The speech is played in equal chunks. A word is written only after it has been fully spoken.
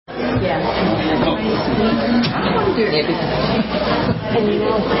Yeah. And you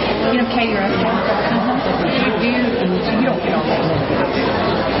know, Katie, you're okay. You don't get all that.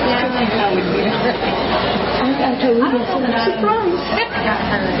 Yeah, I think I would be. I told you, surprise. I got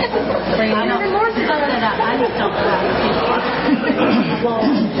her. I don't know that I just don't know.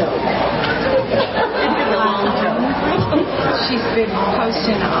 Long joke. She's been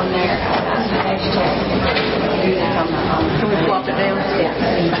posting on there. Can we swap it down? Yeah.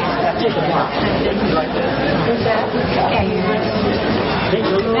 Take a walk. What's that?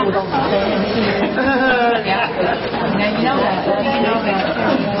 Yeah. Now you know that.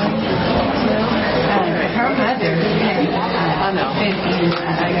 Her mother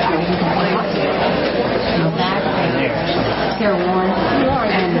Carolyn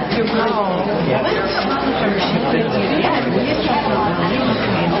and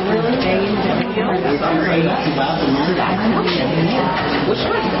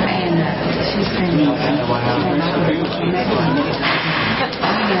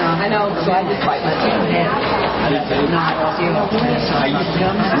I know, so I just bite my tongue.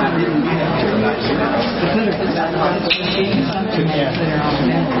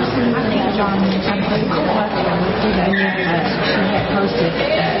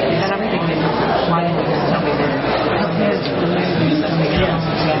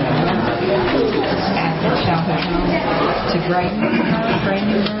 To Brighton,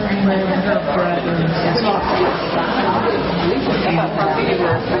 where her brother and sister.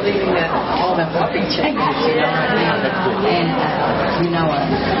 Believing that all that walking changes, and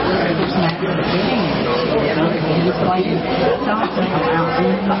it was not the beginning. It's like soccer out.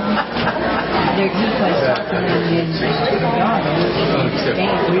 He plays soccer in Chicago.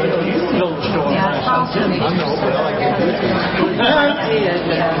 Yeah, I saw some.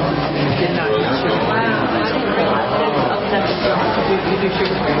 You do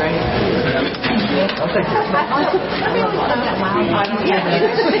sugar free, right? I'll take it.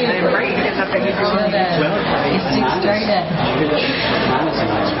 It's straight up.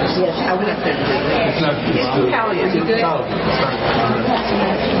 Yes, I would have said it's not Callie, is it good? Well,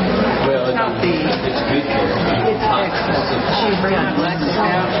 it's not the. It's good. It's excellent. She brings Alexis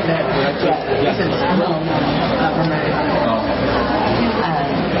out that.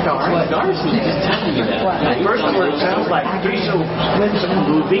 Darcy was just telling you that. First of all, it sounds like you're so into the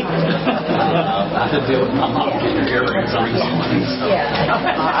movie. I had to deal with my mom getting her earrings on. Yeah.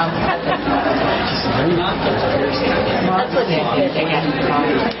 They're not those ears. That's what they did. They had to call.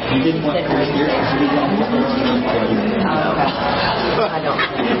 You didn't want those ears to be on the I don't.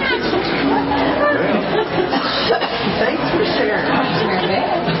 Thanks for sharing.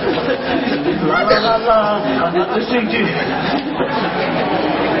 La la la. I'm not listening to you.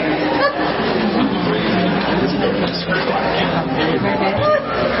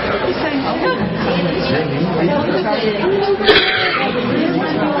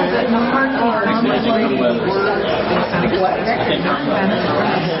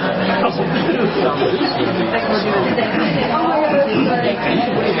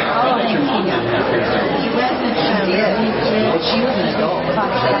 She was an adult.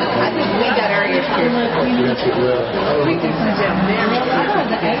 I think we got our ears pierced. We can put down there.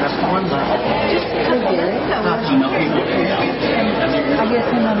 One level. I guess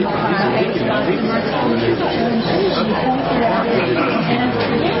when I'm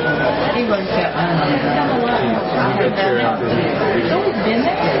he works at it's always been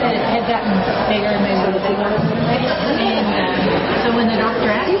there, and it had gotten bigger and maybe a little bigger. And so when the doctor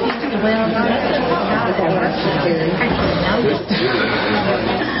asked me, well, no, that's a God, that works.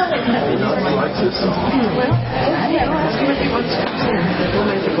 Well, we'll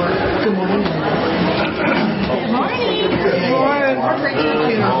make it work. Good morning. Good morning. Good morning.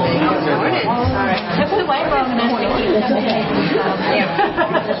 Good morning. Sorry. Took the way long enough to keep them in.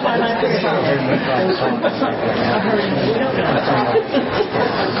 That's why I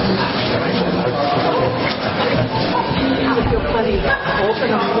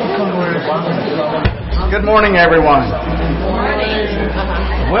Good morning, everyone. Good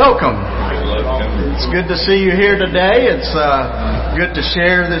morning. Welcome. It's good to see you here today. It's good to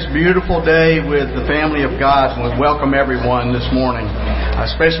share this beautiful day with the family of God. And we welcome everyone this morning,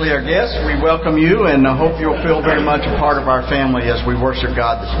 especially our guests. We welcome you, and I hope you'll feel very much a part of our family as we worship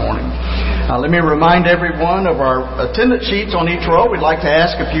God this morning. Let me remind everyone of our attendance sheets on each row. We'd like to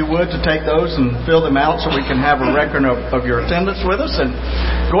ask if you would to take those and fill them out so we can have a record of your attendance with us. And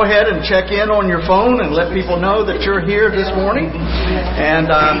go ahead and check in on your phone and let people know that you're here this morning.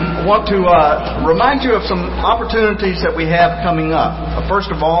 And I want to remind you of some opportunities that we have coming up. First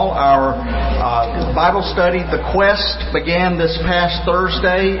of all, our Bible study, The Quest, began this past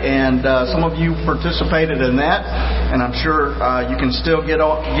Thursday, and some of you participated in that. And I'm sure you can still get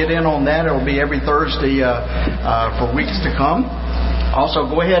in on that. It will be every Thursday for weeks to come. Also,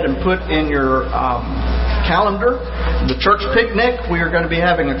 go ahead and put in your calendar the church picnic. We are going to be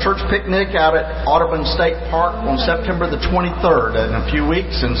having a church picnic out at Audubon State Park on September the 23rd in a few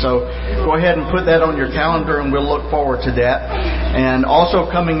weeks. And so go ahead and put that on your calendar, and we'll look forward to that. And also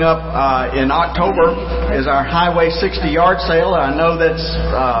coming up in October is our Highway 60 yard sale. I know that's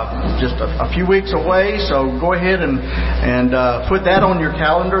just a few weeks away, so go ahead and put that on your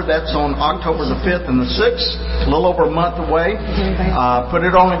calendar. That's on October the 5th and the 6th, a little over a month away. Put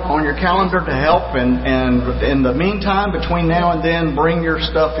it on your calendar to help, and in the meantime, between now and then, bring your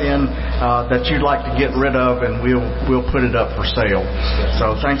stuff in that you'd like to get rid of, and we'll put it up for sale.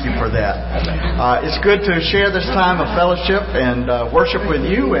 So thank you for that. It's good to share this time of fellowship and worship with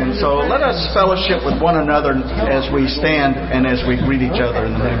you, and so let us fellowship with one another as we stand and as we greet each other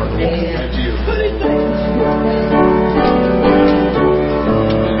in the name of the Lord.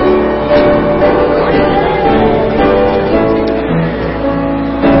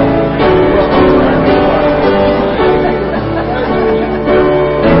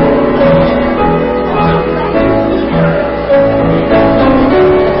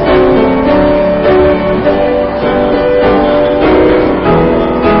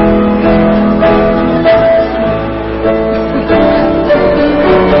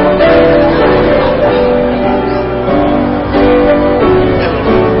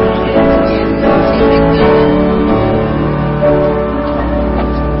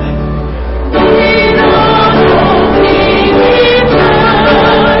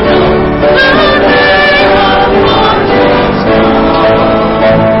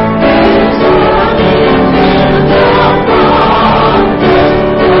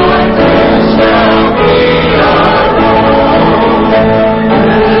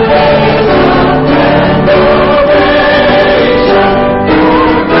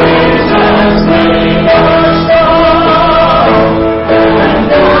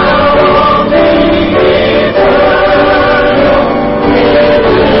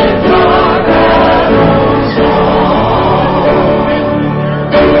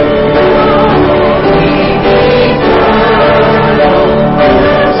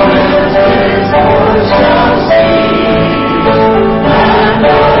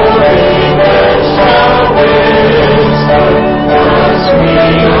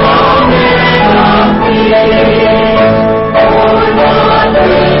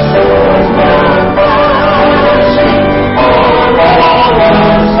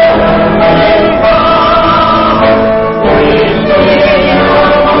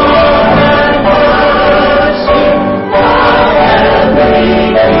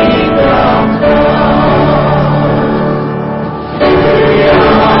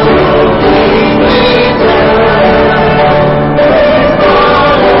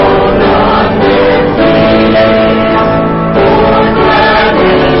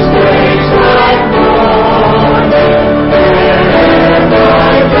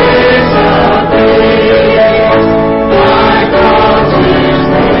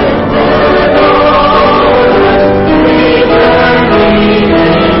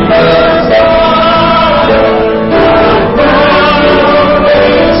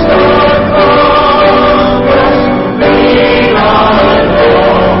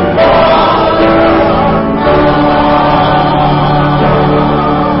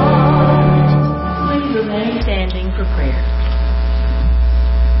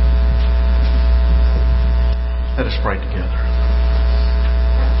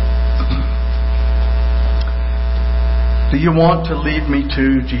 Do you want to leave me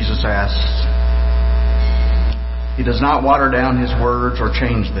too? Jesus asks. He does not water down his words or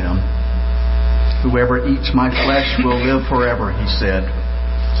change them. Whoever eats my flesh will live forever, he said.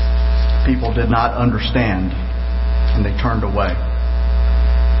 People did not understand, and they turned away.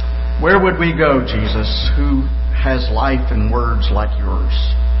 Where would we go, Jesus, who has life and words like yours?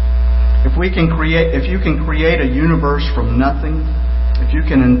 If you can create a universe from nothing, if you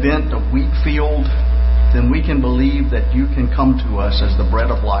can invent a wheat field, then we can believe that you can come to us as the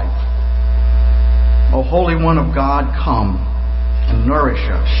bread of life. O Holy One of God, come and nourish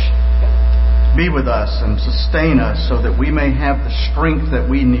us. Be with us and sustain us so that we may have the strength that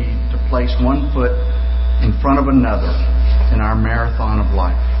we need to place one foot in front of another in our marathon of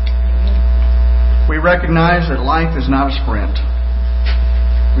life. We recognize that life is not a sprint.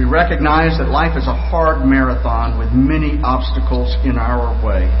 We recognize that life is a hard marathon with many obstacles in our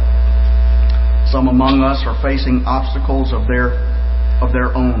way. Some among us are facing obstacles of their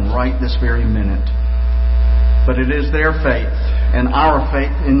own right this very minute. But it is their faith and our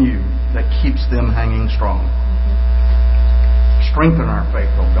faith in you that keeps them hanging strong. Strengthen our faith,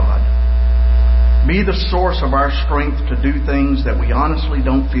 O God. Be the source of our strength to do things that we honestly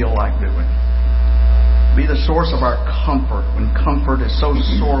don't feel like doing. Be the source of our comfort when comfort is so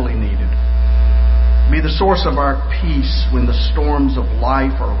sorely needed. Be the source of our peace when the storms of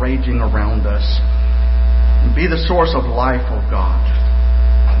life are raging around us. And be the source of life, O God.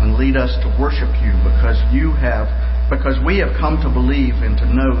 And lead us to worship you because we have come to believe and to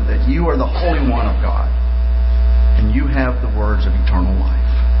know that you are the Holy One of God. And you have the words of eternal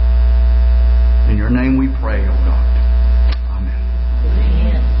life. In your name we pray, O God.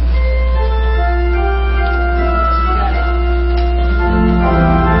 Amen.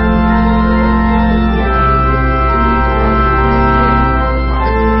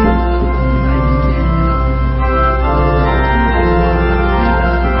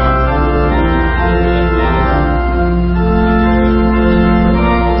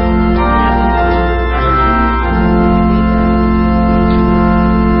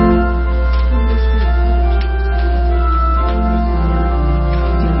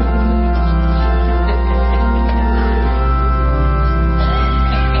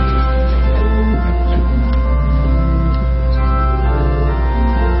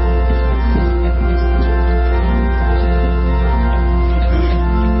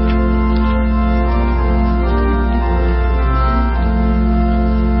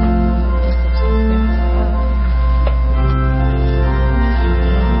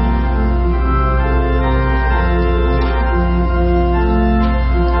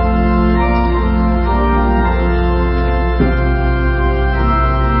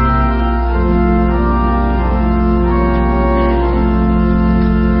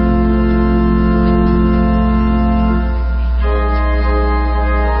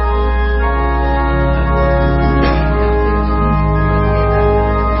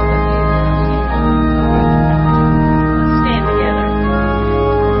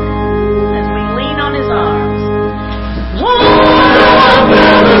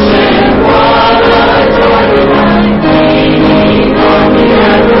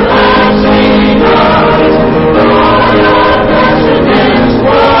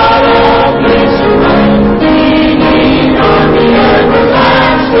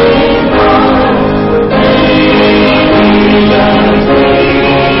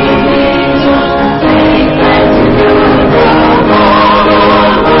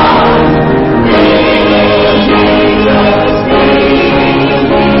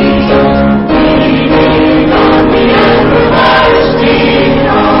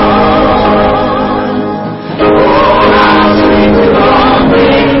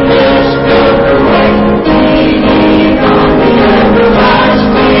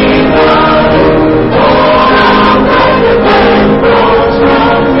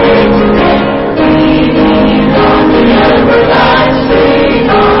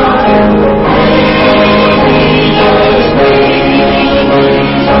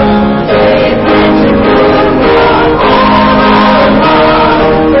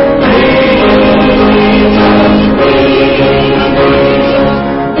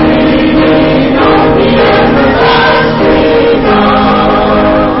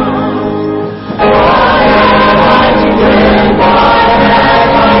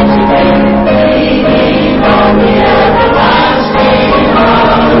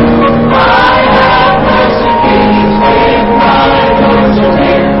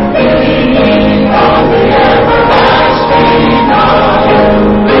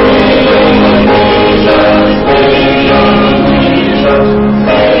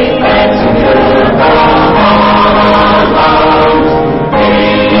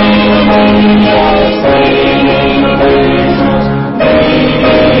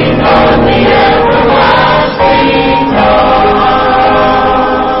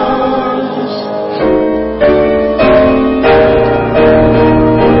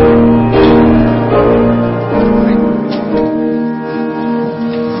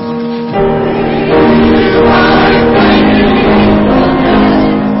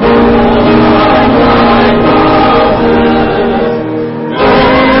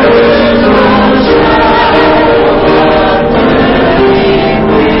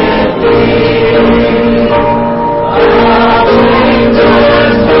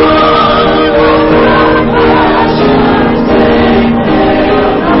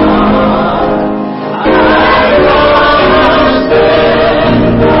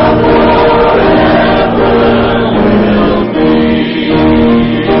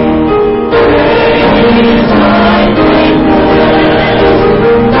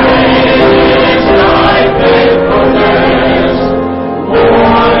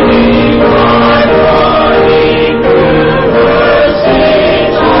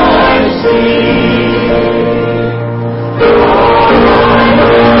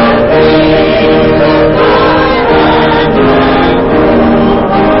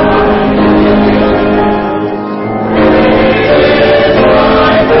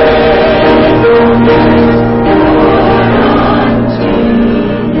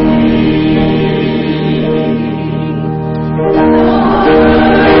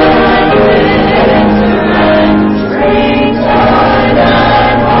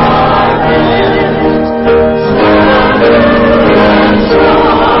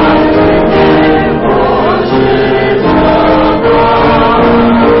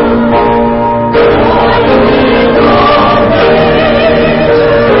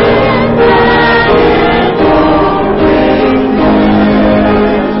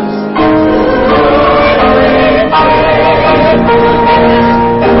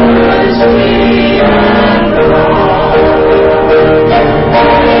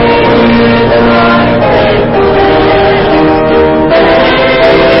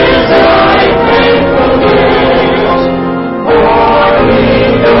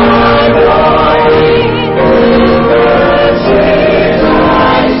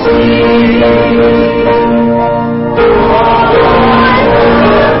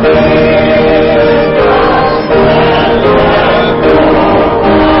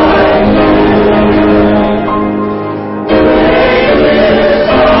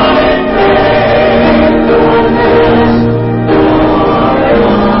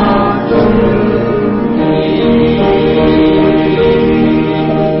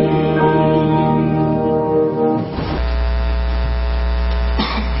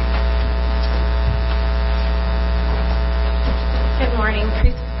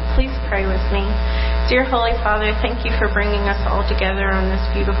 thank you for bringing us all together on this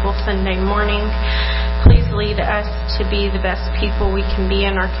beautiful Sunday morning. Please lead us to be the best people we can be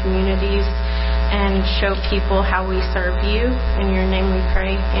in our communities and show people how we serve you. In your name we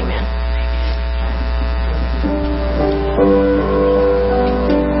pray. Amen.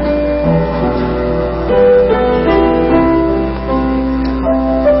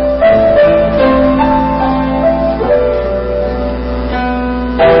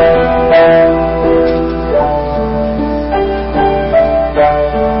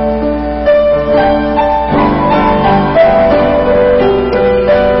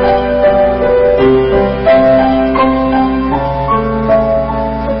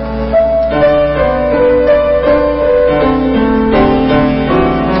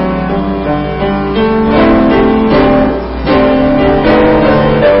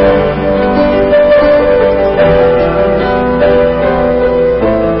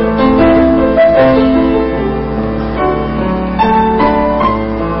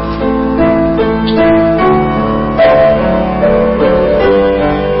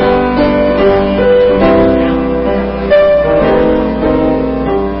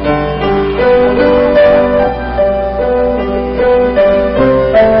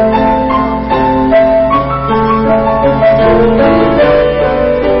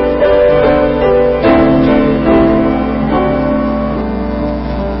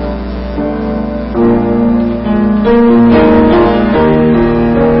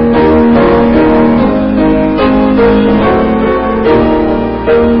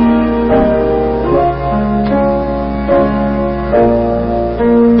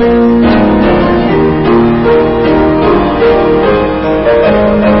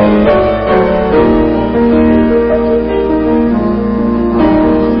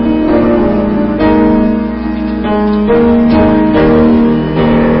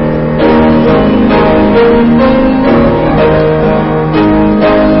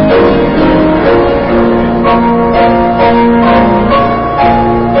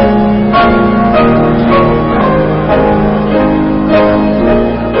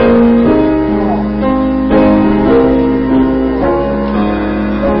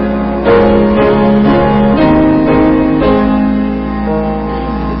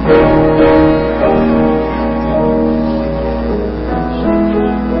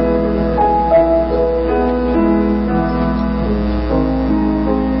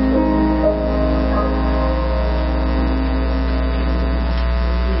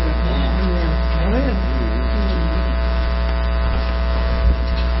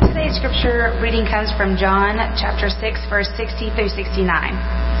 From John chapter 6, verse 60 through 69.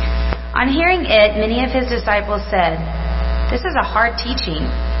 On hearing it, many of his disciples said, "This is a hard teaching.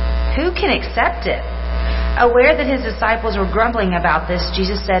 Who can accept it?" Aware that his disciples were grumbling about this,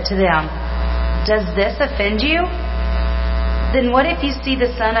 Jesus said to them, "Does this offend you? Then what if you see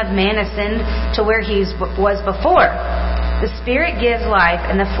the Son of Man ascend to where he was before? The Spirit gives life,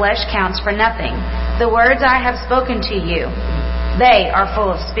 and the flesh counts for nothing. The words I have spoken to you, they are full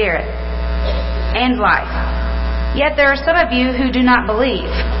of spirit and life. Yet there are some of you who do not believe."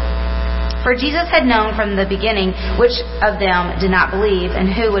 For Jesus had known from the beginning which of them did not believe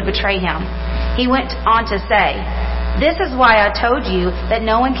and who would betray him. He went on to say, "This is why I told you that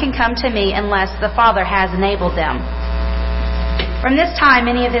no one can come to me unless the Father has enabled them." From this time,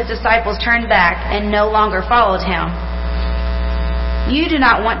 many of his disciples turned back and no longer followed him. "You do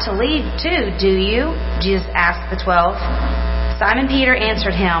not want to leave too, do you?" Jesus asked the 12. Simon Peter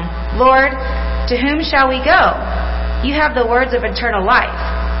answered him, "Lord, to whom shall we go? You have the words of eternal life.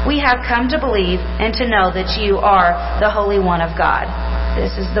 We have come to believe and to know that you are the Holy One of God."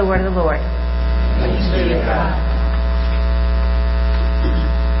 This is the word of the Lord. Thanks be to God.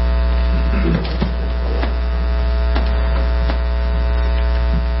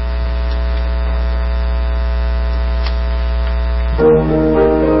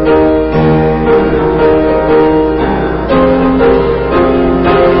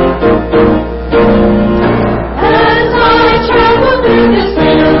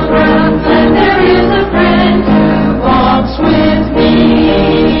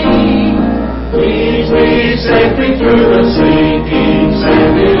 Safely through the sinkings,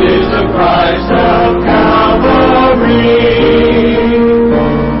 and it is the Christ of Calvary.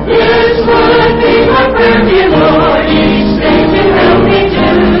 This would be my friend, dear Lord, each day to help me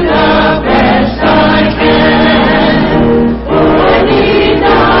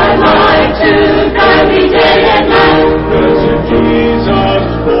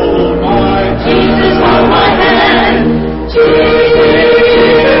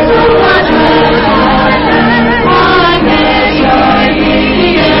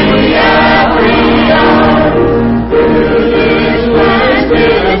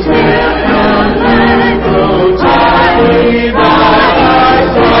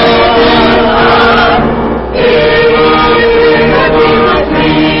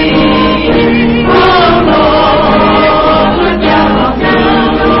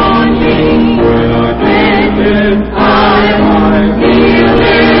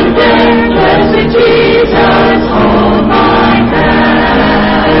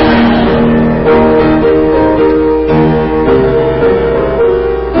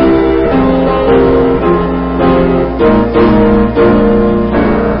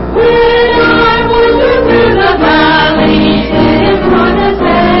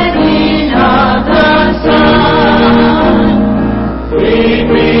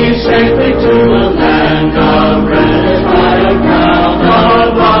safely to the land of rest by a crown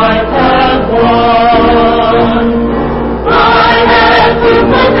of life hath won. I have proof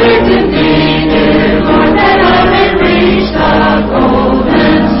of faith in thee, dear Lord, that I may reach the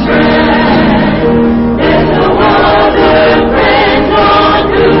golden strand. There's no other friend on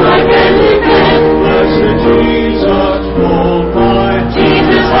whom I can depend. Blessed Jesus, hold my hand.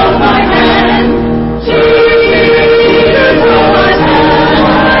 Jesus, hold my hand. Jesus, hold my hand.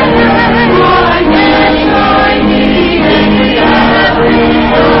 My hand I need in every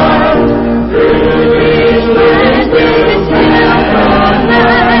hour. Through these lands, through this never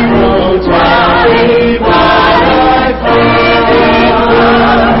land, oh, tell me what I find.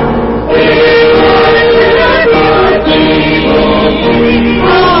 Be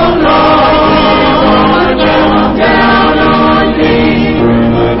Lord, oh Lord, come down on me.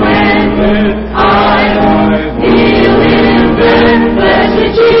 When I kneel in bed,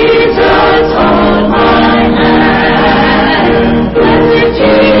 blessed Jesus, hold my hand. Blessed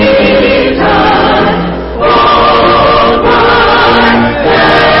Jesus, hold my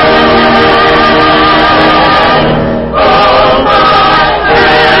hand. Hold my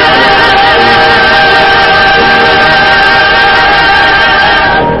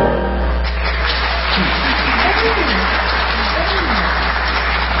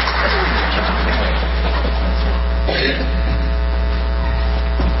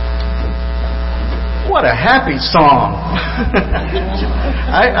What a happy song.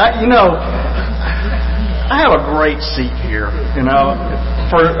 I have a great seat here,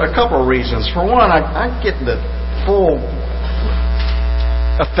 for a couple of reasons. For one, I get the full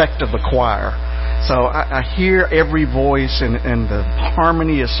effect of the choir. So I hear every voice and the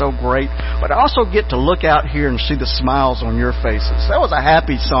harmony is so great. But I also get to look out here and see the smiles on your faces. That was a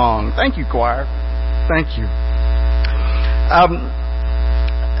happy song. Thank you, choir. Thank you.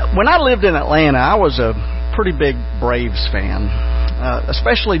 When I lived in Atlanta, I was a pretty big Braves fan,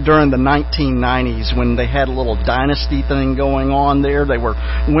 especially during the 1990s when they had a little dynasty thing going on there. They were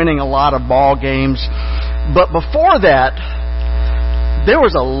winning a lot of ball games. But before that, there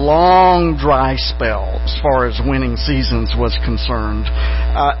was a long dry spell as far as winning seasons was concerned.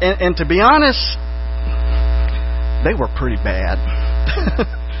 And to be honest, they were pretty bad.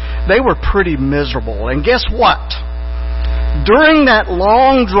 They were pretty miserable. And guess what? During that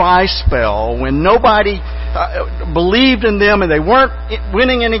long dry spell when nobody believed in them and they weren't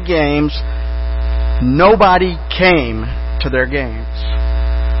winning any games, nobody came to their games.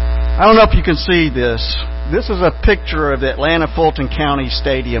 I don't know if you can see this. This is a picture of the Atlanta Fulton County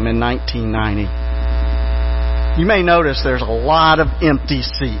Stadium in 1990. You may notice there's a lot of empty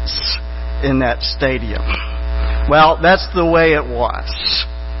seats in that stadium. Well, that's the way it was.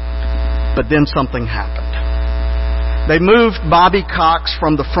 But then something happened. They moved Bobby Cox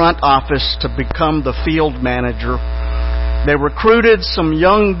from the front office to become the field manager. They recruited some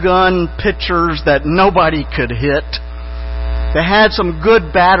young gun pitchers that nobody could hit. They had some good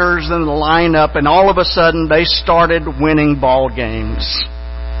batters in the lineup, and all of a sudden they started winning ball games.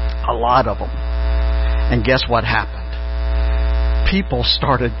 A lot of them. And guess what happened? People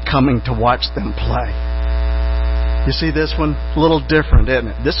started coming to watch them play. You see this one? A little different,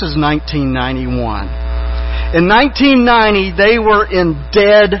 isn't it? This is 1991. In 1990, they were in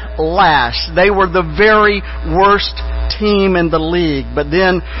dead last. They were the very worst team in the league. But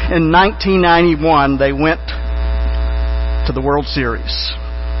then in 1991, they went to the World Series.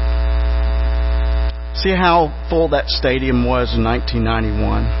 See how full that stadium was in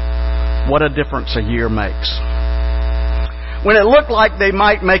 1991? What a difference a year makes. When it looked like they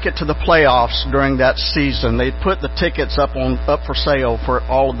might make it to the playoffs during that season, they put the tickets up for sale for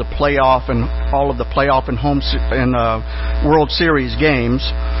all of the playoff and World Series games.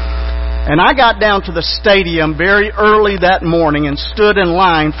 And I got down to the stadium very early that morning and stood in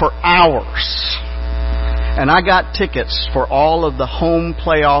line for hours. And I got tickets for all of the home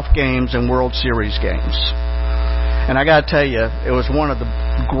playoff games and World Series games. And I got to tell you, it was one of the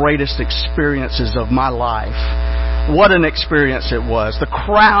greatest experiences of my life. What an experience it was. The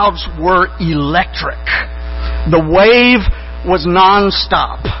crowds were electric. The wave was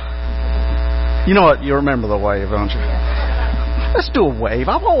nonstop. You know what? You remember the wave, don't you? Let's do a wave.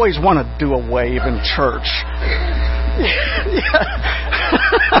 I've always wanted to do a wave in church.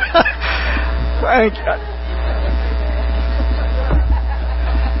 Thank you.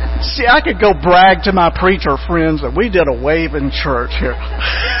 See, I could go brag to my preacher friends that we did a wave in church here.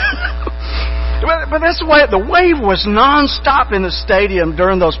 But that's the way, the wave was nonstop in the stadium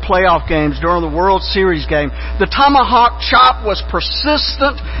during those playoff games, during the World Series game. The tomahawk chop was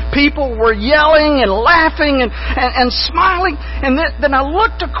persistent. People were yelling and laughing and smiling. And then I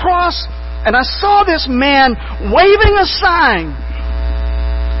looked across and I saw this man waving a sign.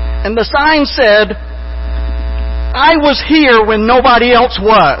 And the sign said, "I was here when nobody else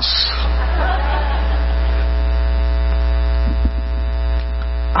was."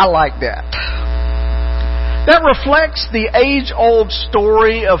 I like that. That reflects the age-old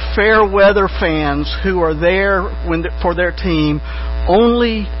story of fair weather fans who are there for their team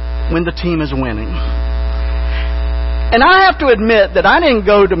only when the team is winning. And I have to admit that I didn't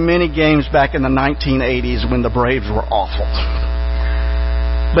go to many games back in the 1980s when the Braves were awful.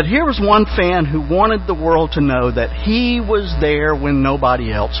 But here was one fan who wanted the world to know that he was there when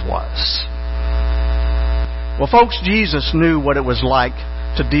nobody else was. Well, folks, Jesus knew what it was like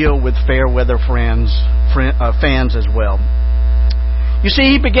to deal with fair weather fans as well. You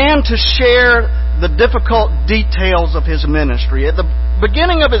see, he began to share the difficult details of his ministry. At the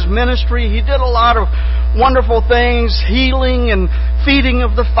beginning of his ministry, he did a lot of wonderful things, healing and feeding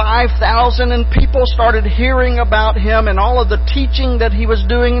of the 5,000, and people started hearing about him and all of the teaching that he was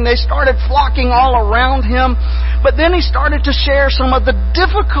doing, and they started flocking all around him. But then he started to share some of the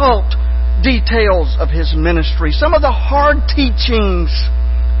difficult details of his ministry, some of the hard teachings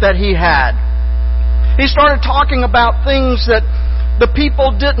that he had. He started talking about things that the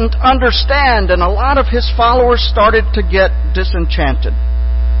people didn't understand, and a lot of his followers started to get disenchanted.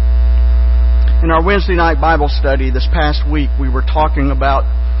 In our Wednesday night Bible study this past week, we were talking about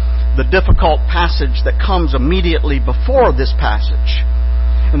the difficult passage that comes immediately before this passage.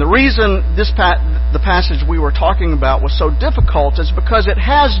 And the reason the passage we were talking about was so difficult is because it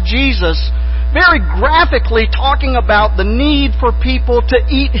has Jesus very graphically talking about the need for people to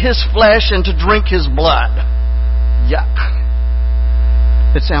eat His flesh and to drink His blood. Yuck.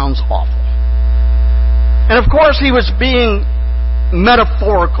 It sounds awful. And of course He was being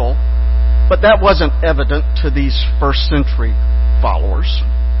metaphorical, but that wasn't evident to these first century followers.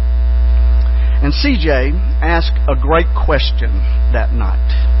 And CJ asked a great question that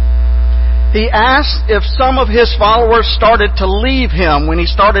night. He asked if some of his followers started to leave him when he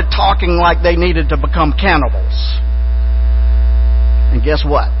started talking like they needed to become cannibals. And guess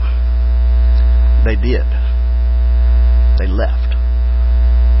what? They did. They left.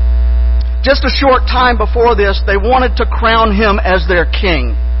 Just a short time before this, they wanted to crown him as their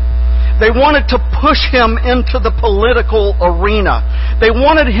king. They wanted to push him into the political arena. They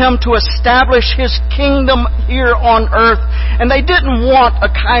wanted him to establish his kingdom here on earth. And they didn't want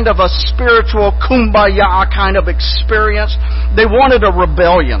a kind of a spiritual kumbaya kind of experience. They wanted a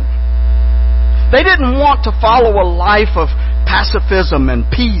rebellion. They didn't want to follow a life of pacifism and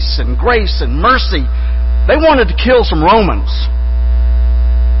peace and grace and mercy. They wanted to kill some Romans.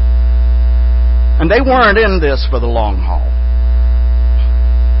 And they weren't in this for the long haul.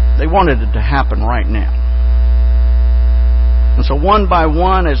 They wanted it to happen right now. And so one by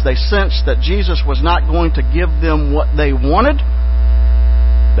one, as they sensed that Jesus was not going to give them what they wanted,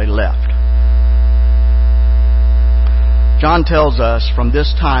 they left. John tells us from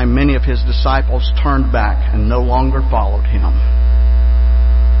this time many of his disciples turned back and no longer followed him.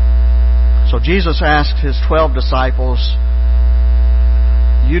 So Jesus asked his 12 disciples,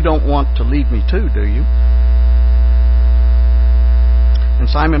 "You don't want to leave me too, do you?" And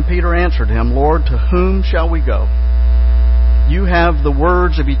Simon Peter answered him, "Lord, to whom shall we go? You have the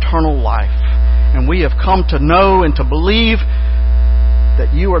words of eternal life, and we have come to know and to believe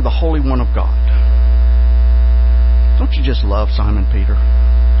that you are the Holy One of God." Don't you just love Simon Peter?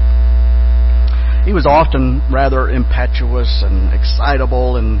 He was often rather impetuous and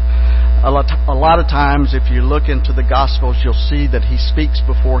excitable, and a lot of times if you look into the Gospels, you'll see that he speaks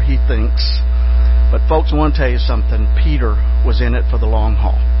before he thinks. But folks, I want to tell you something. Peter was in it for the long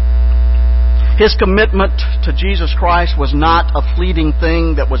haul. His commitment to Jesus Christ was not a fleeting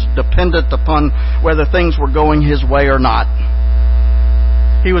thing that was dependent upon whether things were going his way or not.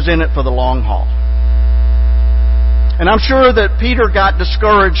 He was in it for the long haul. And I'm sure that Peter got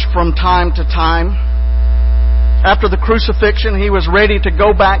discouraged from time to time. After the crucifixion, he was ready to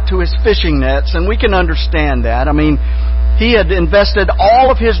go back to his fishing nets, and we can understand that. I mean, he had invested all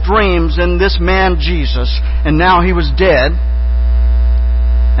of his dreams in this man, Jesus, and now he was dead.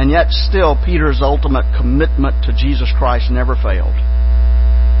 And yet still, Peter's ultimate commitment to Jesus Christ never failed.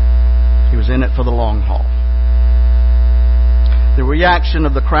 He was in it for the long haul. The reaction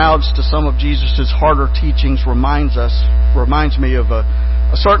of the crowds to some of Jesus' harder teachings reminds me of a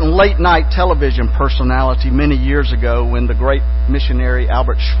a certain late-night television personality many years ago when the great missionary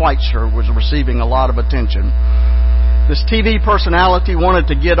Albert Schweitzer was receiving a lot of attention. This TV personality wanted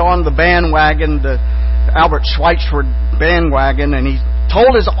to get on the bandwagon, the Albert Schweitzer bandwagon, and he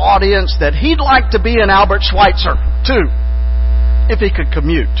told his audience that he'd like to be an Albert Schweitzer, too, if he could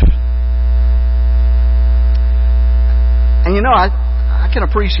commute. And I can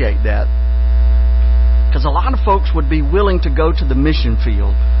appreciate that, because a lot of folks would be willing to go to the mission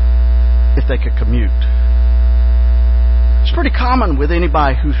field if they could commute. It's pretty common with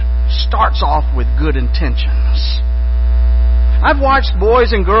anybody who starts off with good intentions. I've watched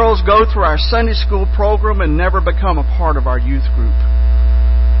boys and girls go through our Sunday school program and never become a part of our youth group.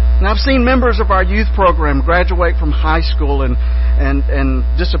 And I've seen members of our youth program graduate from high school and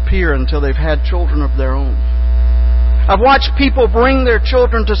disappear until they've had children of their own. I've watched people bring their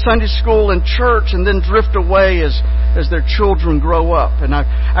children to Sunday school and church and then drift away as their children grow up. And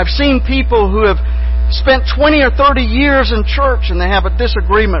I've seen people who have spent 20 or 30 years in church and they have a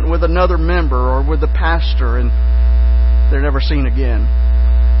disagreement with another member or with the pastor, and they're never seen again.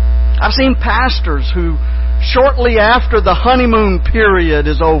 I've seen pastors who, shortly after the honeymoon period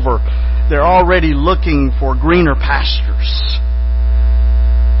is over, they're already looking for greener pastures.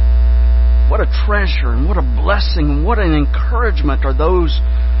 What a treasure and what a blessing and what an encouragement are those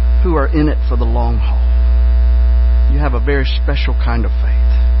who are in it for the long haul. You have a very special kind of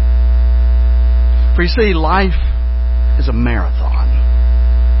faith. For you see, life is a marathon.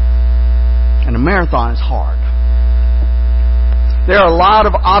 And a marathon is hard. There are a lot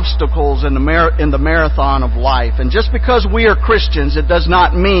of obstacles in the marathon of life. And just because we are Christians, it does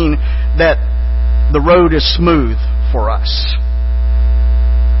not mean that the road is smooth for us.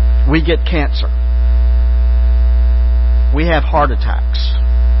 We get cancer. We have heart attacks.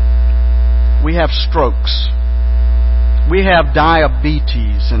 We have strokes. We have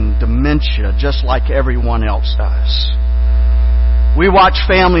diabetes and dementia just like everyone else does. We watch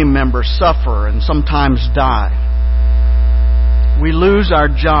family members suffer and sometimes die. We lose our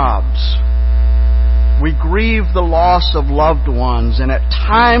jobs. We grieve the loss of loved ones. And at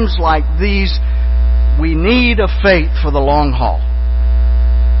times like these, we need a faith for the long haul.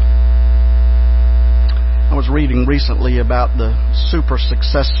 I was reading recently about the super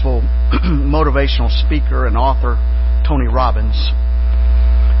successful motivational speaker and author Tony Robbins.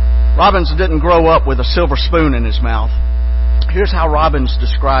 Robbins didn't grow up with a silver spoon in his mouth. Here's how Robbins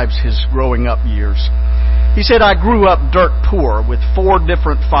describes his growing up years. He said, "I grew up dirt poor with 4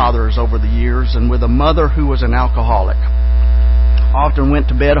 different fathers over the years and with a mother who was an alcoholic. I often went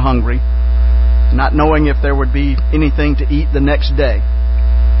to bed hungry, not knowing if there would be anything to eat the next day.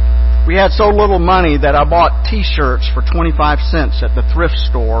 We had so little money that I bought T-shirts for 25 cents at the thrift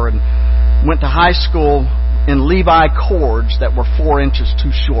store and went to high school in Levi cords that were 4 inches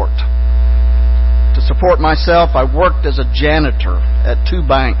too short. To support myself, I worked as a janitor at 2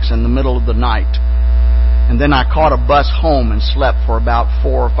 banks in the middle of the night. And then I caught a bus home and slept for about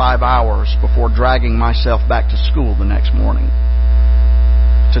 4 or 5 hours before dragging myself back to school the next morning.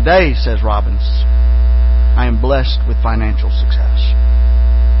 Today," says Robbins, "I am blessed with financial success."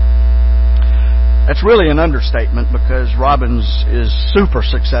 That's really an understatement because Robbins is super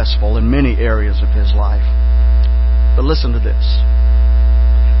successful in many areas of his life. But listen to this.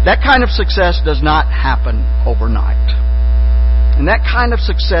 That kind of success does not happen overnight. And that kind of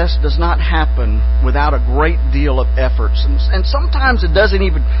success does not happen without a great deal of efforts. And sometimes it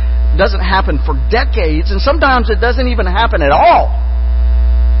doesn't happen for decades, and sometimes it doesn't even happen at all.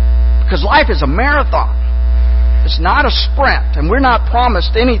 Because life is a marathon. It's not a sprint, and we're not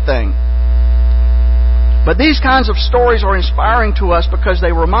promised anything. But these kinds of stories are inspiring to us because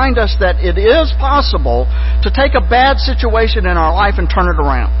they remind us that it is possible to take a bad situation in our life and turn it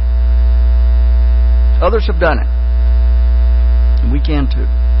around. Others have done it. And we can too.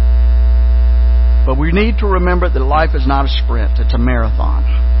 But we need to remember that life is not a sprint, it's a marathon.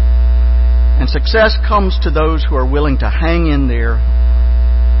 And success comes to those who are willing to hang in there,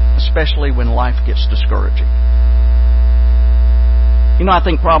 especially when life gets discouraging. I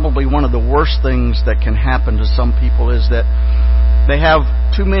think probably one of the worst things that can happen to some people is that they have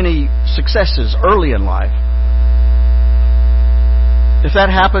too many successes early in life. If that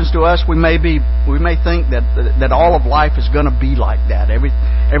happens to us, we may think that all of life is going to be like that.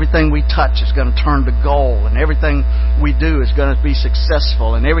 Everything we touch is going to turn to gold, and everything we do is going to be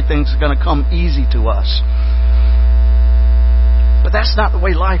successful, and everything's going to come easy to us. But that's not the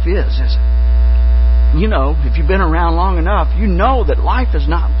way life is it? If you've been around long enough, you know that life is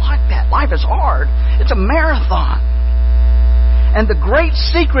not like that. Life is hard. It's a marathon. And the great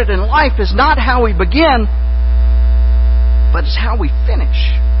secret in life is not how we begin, but it's how we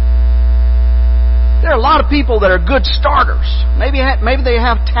finish. There are a lot of people that are good starters. Maybe they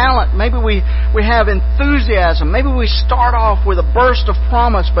have talent. Maybe we have enthusiasm. Maybe we start off with a burst of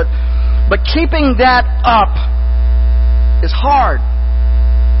promise, but keeping that up is hard.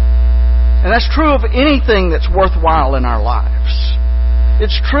 And that's true of anything that's worthwhile in our lives.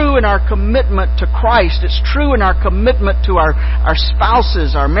 It's true in our commitment to Christ. It's true in our commitment to our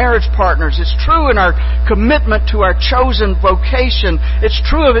spouses, our marriage partners. It's true in our commitment to our chosen vocation. It's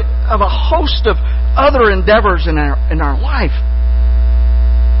true of a host of other endeavors in our life.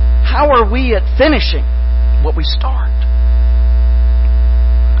 How are we at finishing what we start?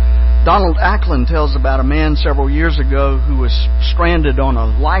 Donald Acklin tells about a man several years ago who was stranded on a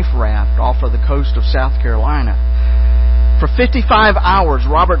life raft off of the coast of South Carolina. For 55 hours,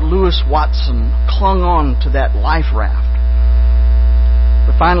 Robert Louis Watson clung on to that life raft.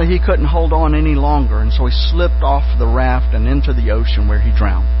 But finally he couldn't hold on any longer, and so he slipped off the raft and into the ocean where he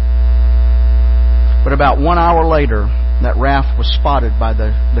drowned. But about 1 hour later, that raft was spotted by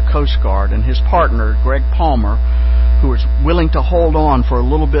the Coast Guard, and his partner, Greg Palmer, who was willing to hold on for a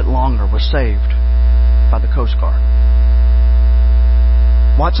little bit longer, was saved by the Coast Guard.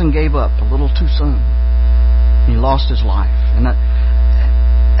 Watson gave up a little too soon. He lost his life. And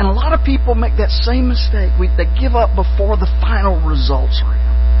a lot of people make that same mistake. They give up before the final results are in.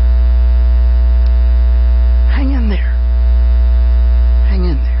 Hang in there. Hang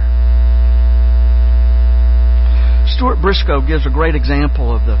in there. Stuart Briscoe gives a great example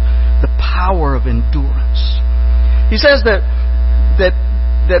of the power of endurance. He says that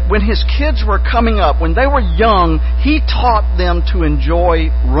when his kids were coming up, when they were young, he taught them to enjoy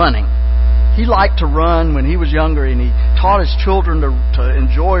running. He liked to run when he was younger, and he taught his children to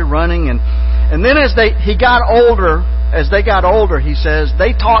enjoy running. And then as they got older, he says,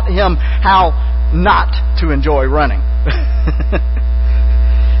 they taught him how not to enjoy running.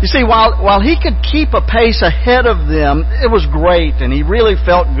 You see, while he could keep a pace ahead of them, it was great, and he really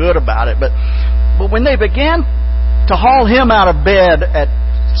felt good about it. But when they began to haul him out of bed at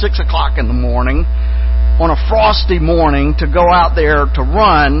 6 o'clock in the morning on a frosty morning to go out there to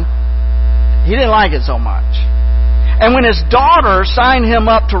run, he didn't like it so much. And when his daughter signed him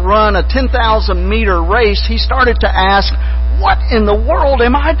up to run a 10,000-meter race, he started to ask, what in the world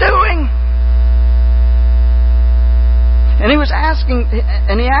am I doing? And he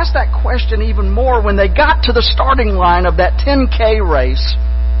asked that question even more when they got to the starting line of that 10K race.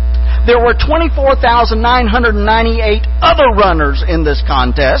 There were 24,998 other runners in this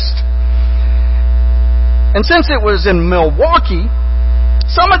contest. And since it was in Milwaukee,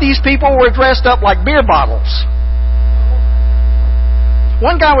 some of these people were dressed up like beer bottles.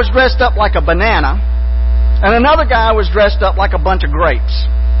 One guy was dressed up like a banana, and another guy was dressed up like a bunch of grapes.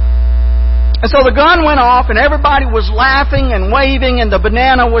 And so the gun went off, and everybody was laughing and waving, and the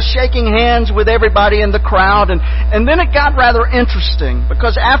banana was shaking hands with everybody in the crowd. And then it got rather interesting,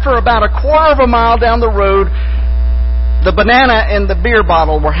 because after about a quarter of a mile down the road, the banana and the beer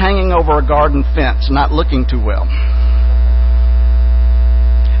bottle were hanging over a garden fence, not looking too well.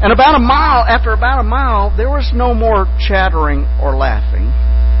 And after about a mile, there was no more chattering or laughing.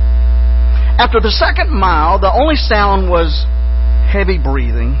 After the second mile, the only sound was heavy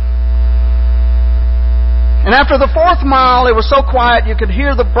breathing. And after the fourth mile, it was so quiet you could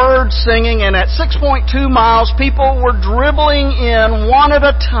hear the birds singing. And at 6.2 miles, people were dribbling in one at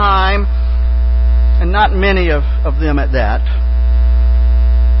a time, and not many of them at that.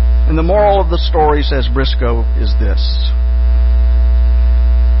 And the moral of the story, says Briscoe, is this.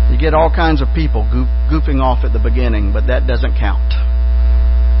 You get all kinds of people goofing off at the beginning, but that doesn't count.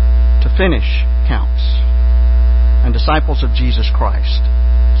 To finish counts. And disciples of Jesus Christ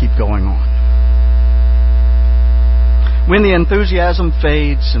keep going on. When the enthusiasm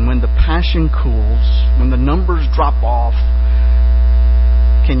fades and when the passion cools, when the numbers drop off,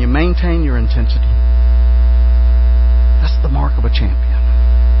 can you maintain your intensity? That's the mark of a champion.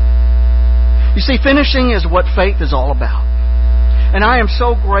 You see, finishing is what faith is all about. And I am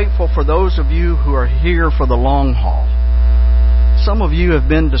so grateful for those of you who are here for the long haul. Some of you have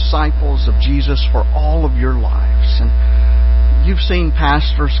been disciples of Jesus for all of your lives. And you've seen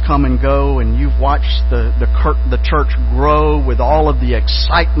pastors come and go, and you've watched the church grow with all of the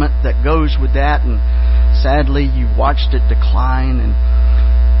excitement that goes with that. And sadly, you've watched it decline. And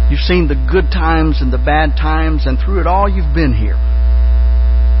you've seen the good times and the bad times. And through it all, you've been here.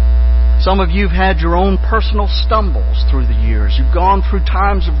 Some of you have had your own personal stumbles through the years. You've gone through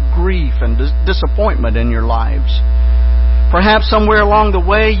times of grief and disappointment in your lives. Perhaps somewhere along the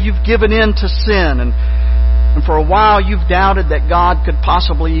way you've given in to sin, and for a while you've doubted that God could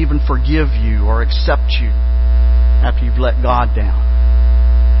possibly even forgive you or accept you. after you've let God down.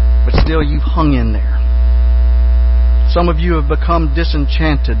 But still, you've hung in there. Some of you have become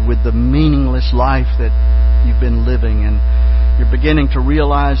disenchanted with the meaningless life that you've been living, and you're beginning to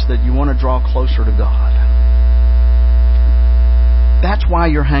realize that you want to draw closer to God. That's why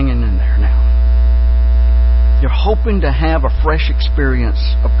you're hanging in there now. You're hoping to have a fresh experience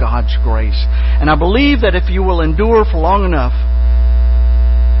of God's grace. And I believe that if you will endure for long enough,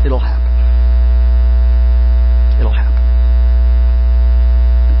 it'll happen. It'll happen.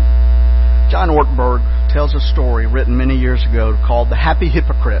 John Ortberg tells a story written many years ago called The Happy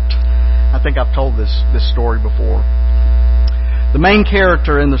Hypocrite. I think I've told this story before. The main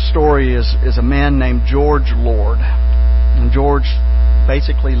character in the story is a man named George Lord. And George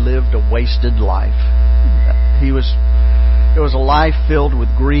basically lived a wasted life. It was a life filled with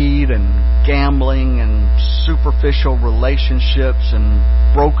greed and gambling and superficial relationships and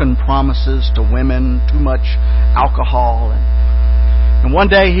broken promises to women, too much alcohol. And one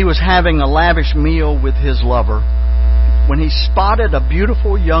day he was having a lavish meal with his lover when he spotted a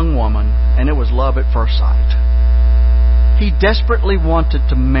beautiful young woman, and it was love at first sight. He desperately wanted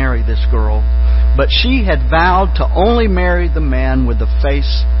to marry this girl, but she had vowed to only marry the man with the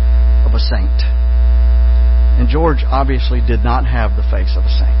face of a saint. And George obviously did not have the face of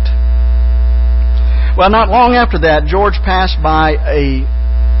a saint. Well, not long after that, George passed by a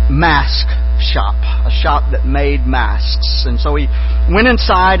mask shop, a shop that made masks. And so he went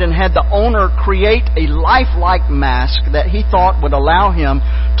inside and had the owner create a lifelike mask that he thought would allow him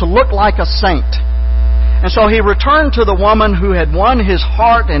to look like a saint. And so he returned to the woman who had won his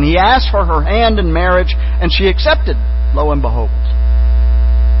heart, and he asked for her hand in marriage, and she accepted, lo and behold.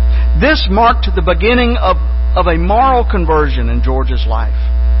 This marked the beginning of a moral conversion in George's life.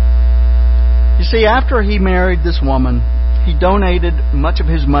 You see, after he married this woman, he donated much of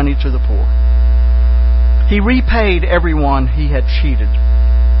his money to the poor. He repaid everyone he had cheated.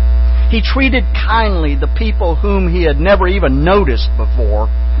 He treated kindly the people whom he had never even noticed before.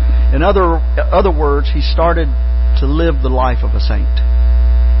 In other words, he started to live the life of a saint.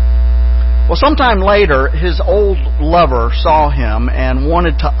 Well, sometime later, his old lover saw him and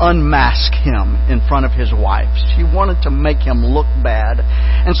wanted to unmask him in front of his wife. She wanted to make him look bad.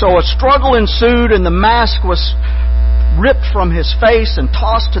 And so a struggle ensued, and the mask was ripped from his face and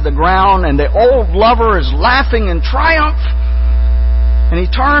tossed to the ground, and the old lover is laughing in triumph. And he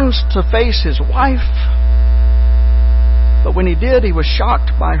turns to face his wife. But when he did, he was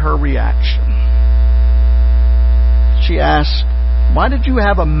shocked by her reaction. She asked, "Why did you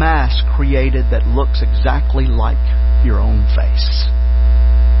have a mask created that looks exactly like your own face?"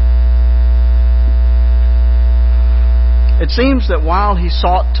 It seems that while he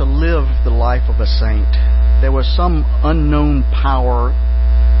sought to live the life of a saint, there was some unknown power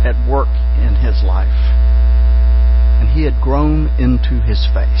at work in his life, and he had grown into his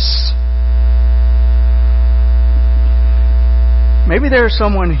face. Maybe there's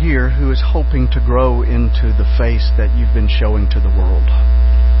someone here who is hoping to grow into the face that you've been showing to the world.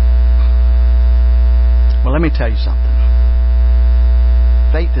 Well, let me tell you something.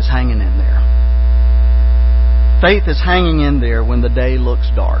 Faith is hanging in there. Faith is hanging in there when the day looks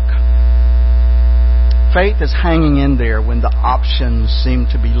dark. Faith is hanging in there when the options seem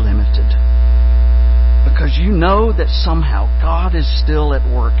to be limited. Because you know that somehow God is still at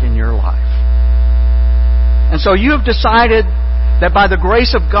work in your life. And so you have decided that by the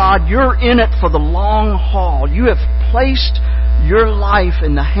grace of God, you're in it for the long haul. You have placed your life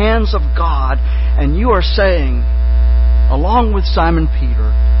in the hands of God, and you are saying, along with Simon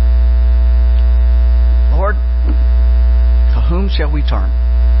Peter, "Lord, to whom shall we turn?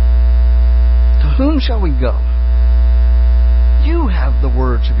 To whom shall we go? You have the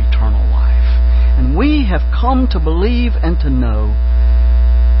words of eternal life, and we have come to believe and to know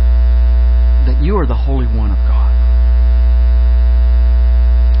that you are the Holy One of God."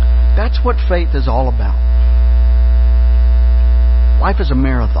 That's what faith is all about. Life is a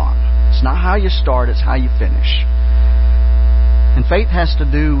marathon. It's not how you start, it's how you finish. And faith has to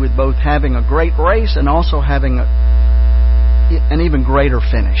do with both having a great race and also having an even greater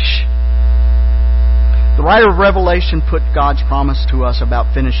finish. The writer of Revelation put God's promise to us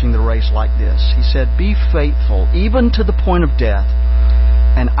about finishing the race like this. He said, "Be faithful even to the point of death,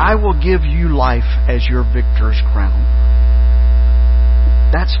 and I will give you life as your victor's crown."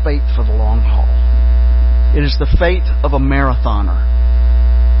 That's faith for the long haul. It is the faith of a marathoner.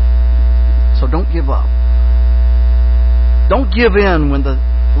 So don't give up. Don't give in when the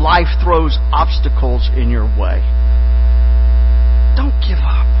life throws obstacles in your way. Don't give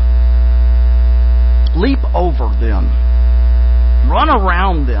up. Leap over them Run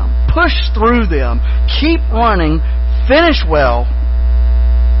around them. Push through them. Keep running. Finish well.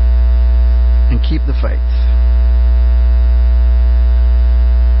 And keep the faith.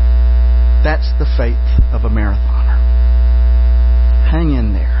 That's the faith of a marathoner. Hang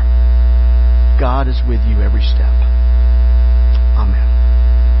in there. God is with you every step. Amen.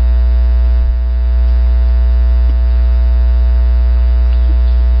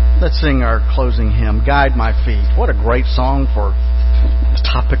 Let's sing our closing hymn, Guide My Feet. What a great song for the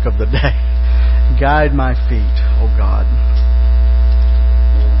topic of the day. Guide my feet, O God.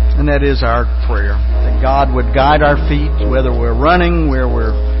 And that is our prayer, that God would guide our feet, whether we're running,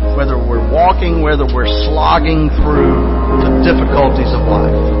 whether we're walking, whether we're slogging through the difficulties of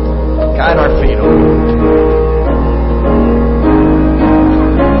life. Guide our feet, O God.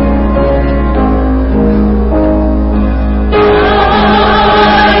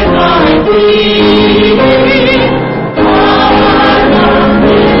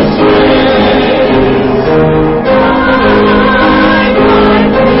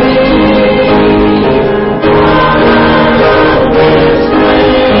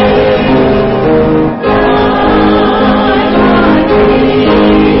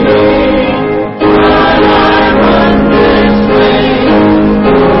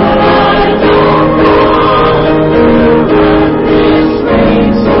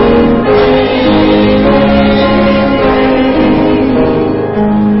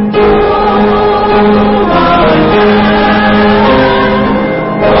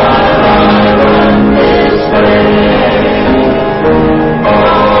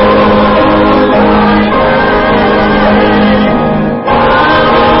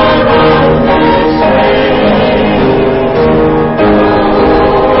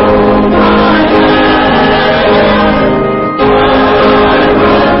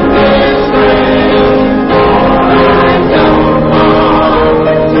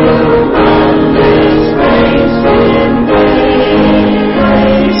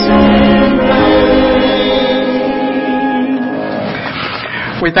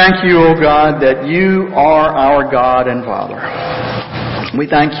 We thank you, O God, that you are our God and Father. We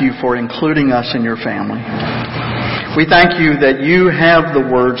thank you for including us in your family. We thank you that you have the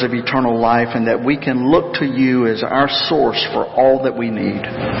words of eternal life and that we can look to you as our source for all that we need.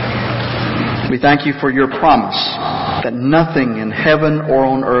 We thank you for your promise that nothing in heaven or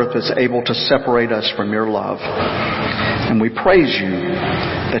on earth is able to separate us from your love. And we praise you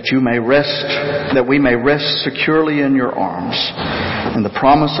that we may rest securely in your arms and the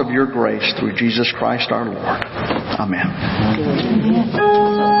promise of your grace through Jesus Christ our Lord. Amen.